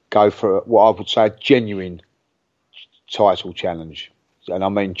go for what I would say a genuine title challenge. And I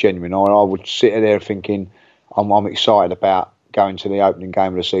mean genuine. I would sit there thinking I'm excited about going to the opening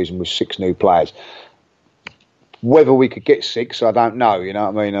game of the season with 6 new players. Whether we could get 6, I don't know. You know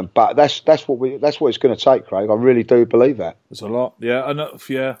what I mean? But that's what it's going to take, Craig. I really do believe that. It's a lot. Yeah,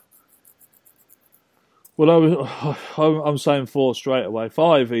 yeah. Well, I'm saying 4 straight away.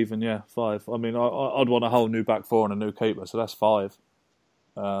 5 even, yeah, 5. I mean, I'd want a whole new back 4 and a new keeper, so that's 5.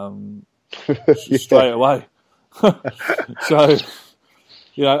 Straight away. So,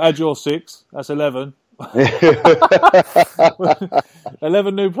 add your 6, that's 11.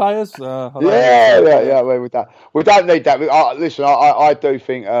 11 new players? Yeah. I mean, we don't need that. Listen, I do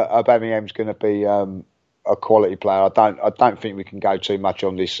think Aubameyang's going to be a quality player. I don't think we can go too much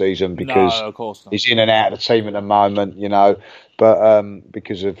on this season because of course not. He's in and out of the team at the moment, but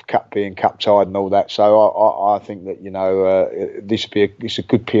because of being cup tied and all that. So I think that it's a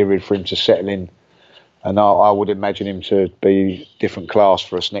good period for him to settle in, and I would imagine him to be different class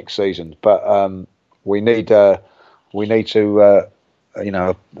for us next season. But we need to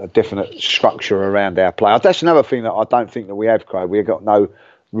a definite structure around our play. That's another thing that I don't think that we have, Craig. We've got no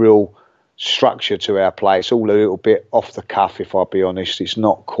real structure to our play. It's all a little bit off the cuff, if I'll be honest. It's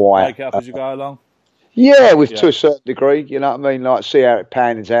not quite. Make it up as you go along? Yeah, to a certain degree. You know what I mean? Like, see how it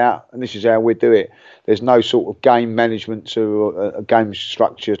pans out, and this is how we do it. There's no sort of game management to a game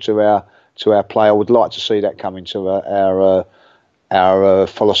structure to our play. I would like to see that come into our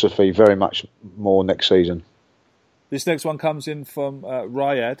philosophy very much more next season. This next one comes in from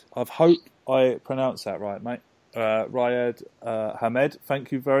Rayad. I hope I pronounced that right, mate. Rayad Hamed,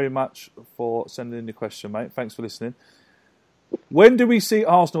 thank you very much for sending in the question, mate. Thanks for listening. When do we see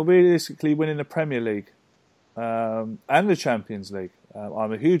Arsenal realistically winning the Premier League and the Champions League?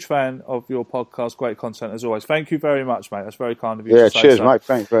 I'm a huge fan of your podcast. Great content as always. Thank you very much, mate. That's very kind of you. Yeah, cheers, mate.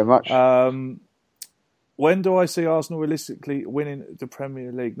 Thanks very much. When do I see Arsenal realistically winning the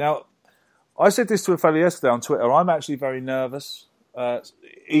Premier League? Now, I said this to a fellow yesterday on Twitter. I'm actually very nervous,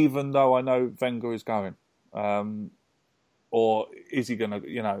 even though I know Wenger is going. Or is he going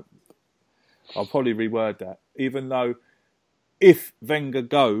to, I'll probably reword that. Even though if Wenger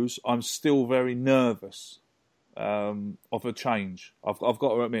goes, I'm still very nervous of a change. I've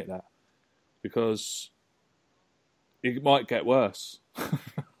got to admit that. Because it might get worse.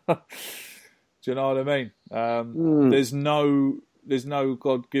 Do you know what I mean? There's no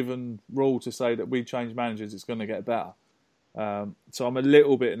God-given rule to say that we change managers, it's going to get better. So I'm a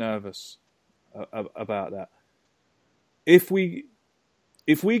little bit nervous about that. If we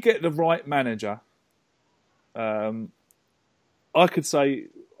get the right manager, I could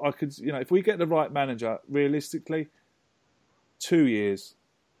if we get the right manager, realistically, 2 years.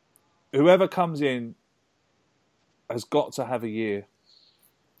 Whoever comes in has got to have a year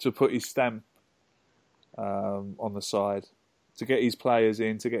to put his stamp on the side, to get his players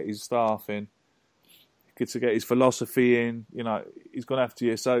in, to get his staff in, to get his philosophy in. He's going to have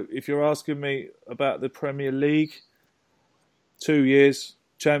to. So if you're asking me about the Premier League, 2 years.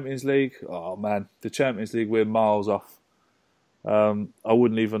 Champions League, oh man, the Champions League, we're miles off. I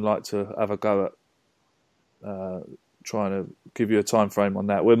wouldn't even like to have a go at trying to give you a time frame on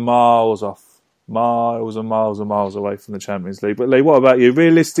that. We're miles off. Miles and miles and miles away from the Champions League. But Lee, what about you?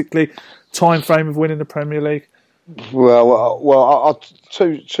 Realistically, time frame of winning the Premier League? Well,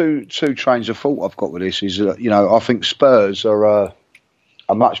 two trains of thought I've got with this is that, I think Spurs are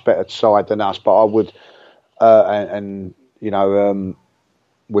a much better side than us, but I would,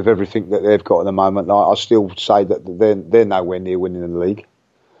 with everything that they've got at the moment, I still say that they're nowhere near winning the league,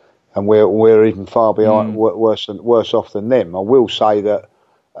 and we're even far behind, worse off than them. I will say that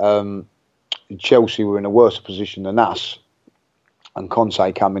Chelsea were in a worse position than us, and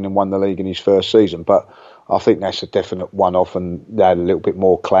Conte came in and won the league in his first season, but I think that's a definite one-off, and they had a little bit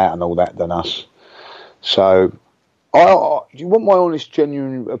more clout and all that than us. So, do you want my honest,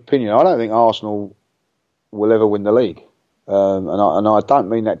 genuine opinion? I don't think Arsenal will ever win the league. And I don't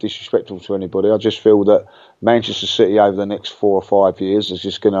mean that disrespectful to anybody. I just feel that Manchester City over the next 4 or 5 years is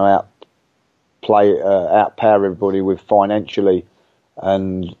just going to outpower everybody with financially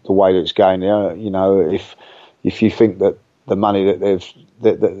and the way that it's going. If you think that the money that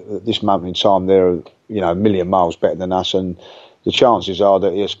at this moment in time they're a million miles better than us, and the chances are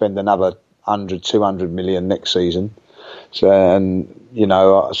that he'll spend another 100, 200 million next season. So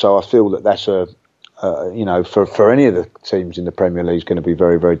I feel that that's a for any of the teams in the Premier League is going to be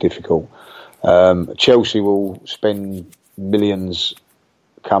very, very difficult. Chelsea will spend millions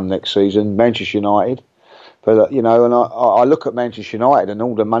come next season. Manchester United, but and I look at Manchester United and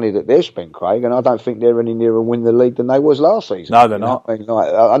all the money that they've spent, Craig, and I don't think they're any nearer winning the league than they was last season. No, they're not.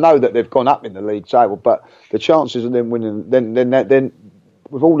 I know that they've gone up in the league table, but the chances of them winning, then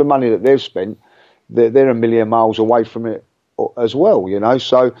with all the money that they've spent, they're a million miles away from it as well.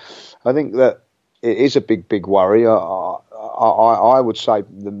 So I think that it is a big, big worry. I would say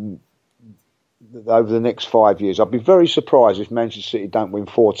over the next 5 years, I'd be very surprised if Manchester City don't win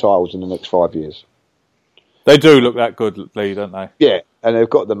 4 titles in the next 5 years. They do look that good, Lee, don't they? Yeah, and they've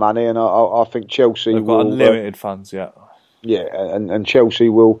got the money, and I think Chelsea They've got unlimited funds, yeah. Yeah, and Chelsea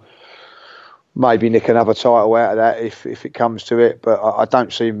will maybe nick another title out of that if it comes to it, but I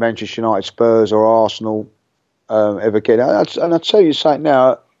don't see Manchester United, Spurs or Arsenal ever getting it. And I'll tell you something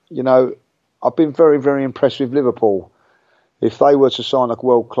now, I've been very, very impressed with Liverpool. If they were to sign a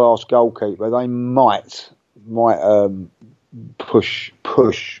world-class goalkeeper, they might push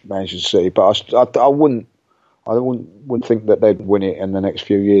Manchester City, but I wouldn't think that they'd win it in the next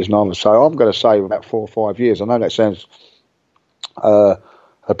few years. Neither. So I'm going to say about 4 or 5 years. I know that sounds a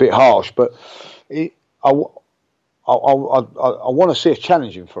bit harsh, but I want to see us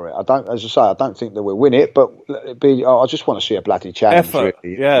challenging for it. I don't think that we'll win it, but I just want to see a bloody challenge. Effort,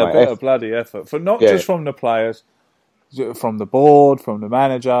 really. yeah, a bit of bloody effort, for not just from the players, from the board, from the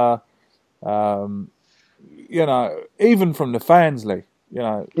manager, even from the fans, Lee.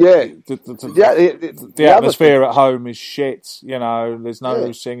 The atmosphere at home is shit. There's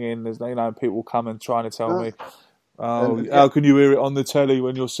no singing. There's people come and trying to tell me, how can you hear it on the telly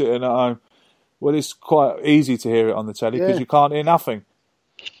when you're sitting at home? Well, it's quite easy to hear it on the telly because you can't hear nothing.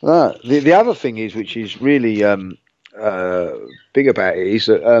 The other thing is, which is really big about it, is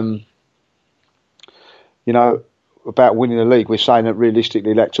that about winning the league. We're saying that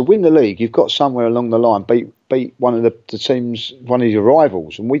realistically, like, to win the league, you've got somewhere along the line beat one of the teams, one of your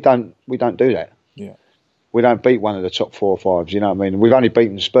rivals, and we don't do that. Yeah, we don't beat one of the top 4 or 5s. You know what I mean? We've only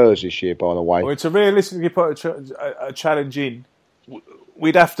beaten Spurs this year, by the way. Well, to realistically put a challenge in,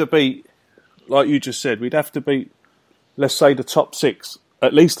 we'd have to beat, like you just said, we'd have to beat, let's say, the top 6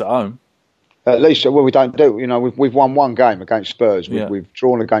 at least at home. At least, well, we don't do. We've won one game against Spurs. We've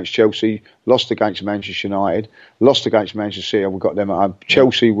drawn against Chelsea, lost against Manchester United, lost against Manchester City, and we got them at home.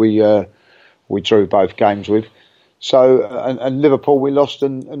 Chelsea, we drew both games with. So, and Liverpool, we lost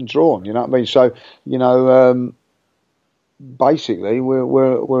and drawn. You know what I mean? So, basically, we're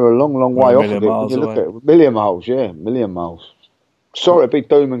a long way off of it. When you look at it, million miles. Sorry to be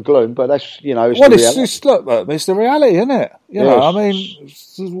doom and gloom, but that's, it's the reality. It's the reality, isn't it? I mean,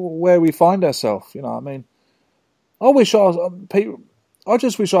 this is where we find ourselves. I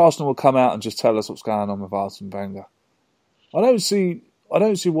just wish Arsenal would come out and just tell us what's going on with Arsene Wenger. I don't see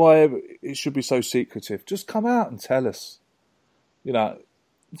why it should be so secretive. Just come out and tell us.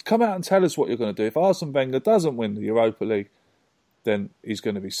 Come out and tell us what you're going to do. If Arsene Wenger doesn't win the Europa League, then he's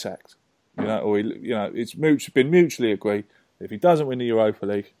going to be sacked. Or it's been mutually agreed. If he doesn't win the Europa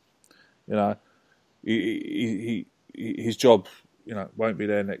League, his job, won't be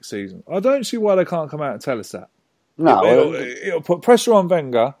there next season. I don't see why they can't come out and tell us that. No, it'll put pressure on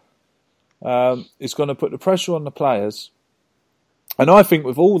Wenger. It's going to put the pressure on the players, and I think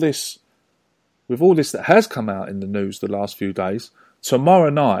with all this that has come out in the news the last few days,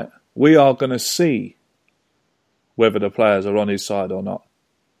 tomorrow night we are going to see whether the players are on his side or not.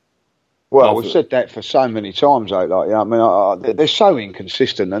 Well, we've said that for so many times, they're so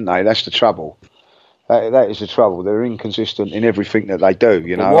inconsistent, aren't they? That's the trouble. That is the trouble. They're inconsistent in everything that they do.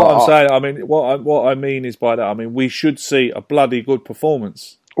 What I mean is by that, we should see a bloody good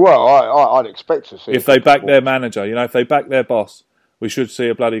performance. Well, I'd expect to see. If they back their manager, if they back their boss, we should see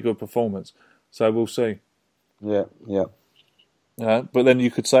a bloody good performance. So we'll see. Yeah. But then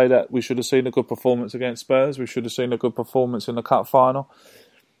you could say that we should have seen a good performance against Spurs. We should have seen a good performance in the cup final.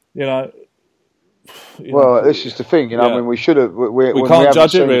 Well, this is the thing, we should have. We can't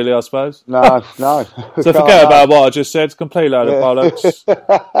judge it, really, I suppose. No. So forget about what I just said. It's a complete load of bollocks.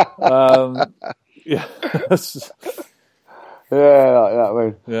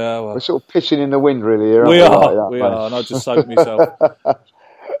 We're sort of pitching in the wind, really. Here, we are, and I just soaked myself.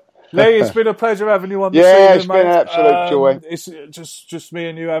 Lee, it's been a pleasure having you on this evening, it's been an absolute joy. It's just me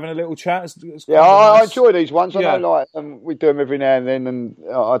and you having a little chat. I enjoy these ones. I know, we do them every now and then, and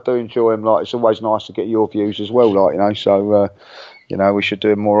I do enjoy them. It's always nice to get your views as well, So, we should do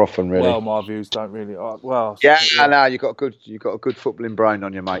them more often, really. Well, my views don't really. I know you've got a good footballing brain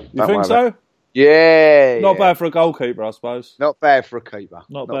on you, mate. You think so? Yeah. Not bad for a goalkeeper, I suppose. Not bad for a keeper.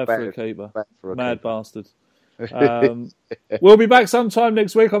 Not bad for a keeper. Mad keeper. bastard. We'll be back sometime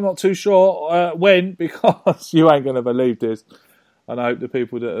next week. I'm not too sure when, because you ain't going to believe this. And I hope the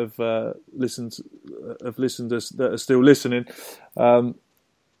people that have listened that are still listening.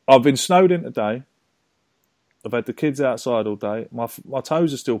 I've been snowed in today. I've had the kids outside all day. My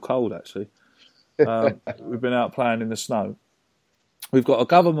toes are still cold, actually. We've been out playing in the snow. We've got a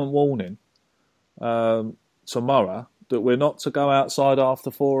government warning tomorrow that we're not to go outside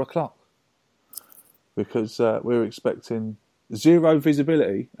after 4 o'clock because we're expecting zero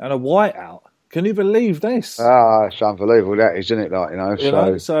visibility and a whiteout. Can you believe this? It's unbelievable, that is, isn't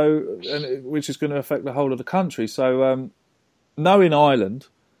it? Which is going to affect the whole of the country. So, knowing Ireland,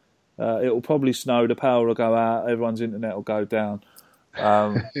 it will probably snow. The power will go out. Everyone's internet will go down.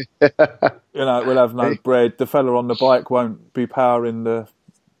 We'll have no bread. The fella on the bike won't be powering the.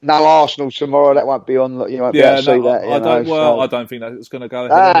 No Arsenal tomorrow. That won't be on. You won't be able to see that. I don't think that's going to go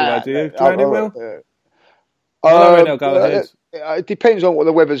ahead anyway. Do you? Do you reckon it will? I reckon it'll go ahead. It depends on what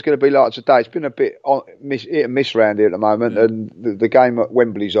the weather's going to be like today. It's been a bit hit and miss round here at the moment, and the game at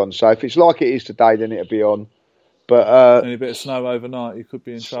Wembley's on. So if it's like it is today, then it'll be on. But any bit of snow overnight, you could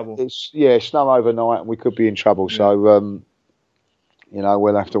be in trouble. Snow overnight, and we could be in trouble. Yeah. So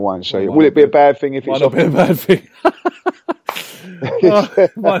we'll have to wait and see. Will it be a bad thing if it's? Might not be a bad thing.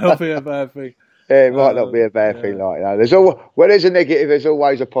 Might not be a bad thing. Yeah, it might not be a bad thing like that. There's a negative, there's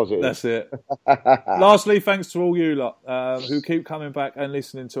always a positive. That's it. Lastly, thanks to all you lot who keep coming back and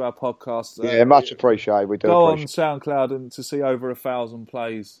listening to our podcast. Much appreciated. We do go appreciate on SoundCloud and to see over 1,000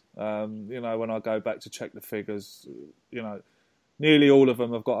 plays. When I go back to check the figures, nearly all of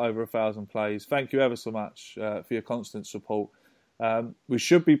them have got over 1,000 plays. Thank you ever so much for your constant support. We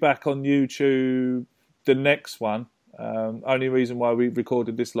should be back on YouTube the next one. Only reason why we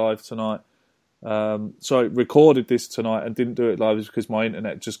recorded this live tonight. Recorded this tonight and didn't do it live is because my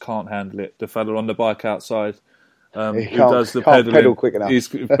internet just can't handle it. The fella on the bike outside who does the pedal quick enough.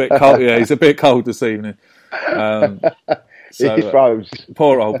 He's a bit cold. He's a bit cold this evening. He froze.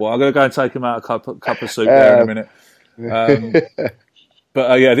 Poor old boy. I'm going to go and take him out a cup of soup there in a minute.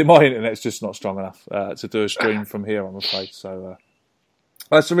 But my internet's just not strong enough to do a stream from here, I'm afraid. So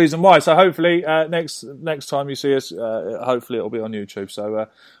that's the reason why. So hopefully next time you see us, hopefully it'll be on YouTube. So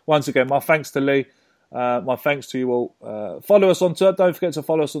once again, my thanks to Lee. My thanks to you all. Follow us on Twitter. Don't forget to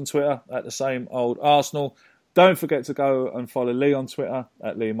follow us on Twitter at the same old Arsenal. Don't forget to go and follow Lee on Twitter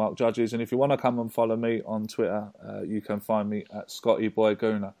at Lee Mark Judges. And if you want to come and follow me on Twitter, you can find me at Scotty Boy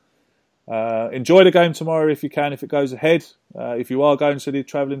Gooner. Enjoy the game tomorrow if you can, if it goes ahead. If you are travelling to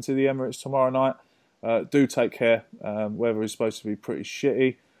the Emirates tomorrow night, do take care. Weather is supposed to be pretty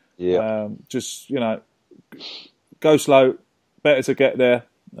shitty. Yeah. Just, go slow. Better to get there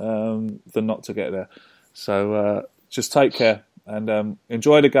than not to get there. So just take care and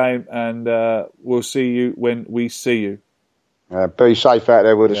enjoy the game, and we'll see you when we see you. Be safe out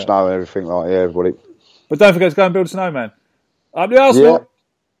there with the snow and everything like that, everybody. But don't forget to go and build a snowman. Up the Arsenal!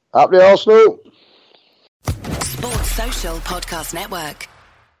 Yeah. Up the Arsenal! Sports Social Podcast Network.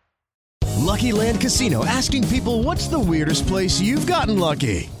 Lucky Land Casino, asking people, what's the weirdest place you've gotten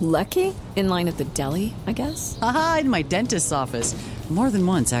lucky? Lucky? In line at the deli, I guess? Aha, in my dentist's office. More than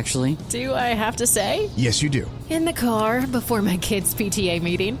once, actually. Do I have to say? Yes, you do. In the car before my kids' PTA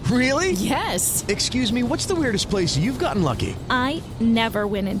meeting. Really? Yes. Excuse me, what's the weirdest place you've gotten lucky? I never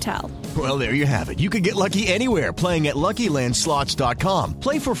win and tell. Well, there you have it. You can get lucky anywhere, playing at LuckyLandSlots.com.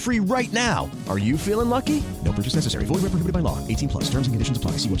 Play for free right now. Are you feeling lucky? No purchase necessary. Void where prohibited by law. 18+. Terms and conditions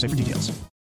apply. See website for details.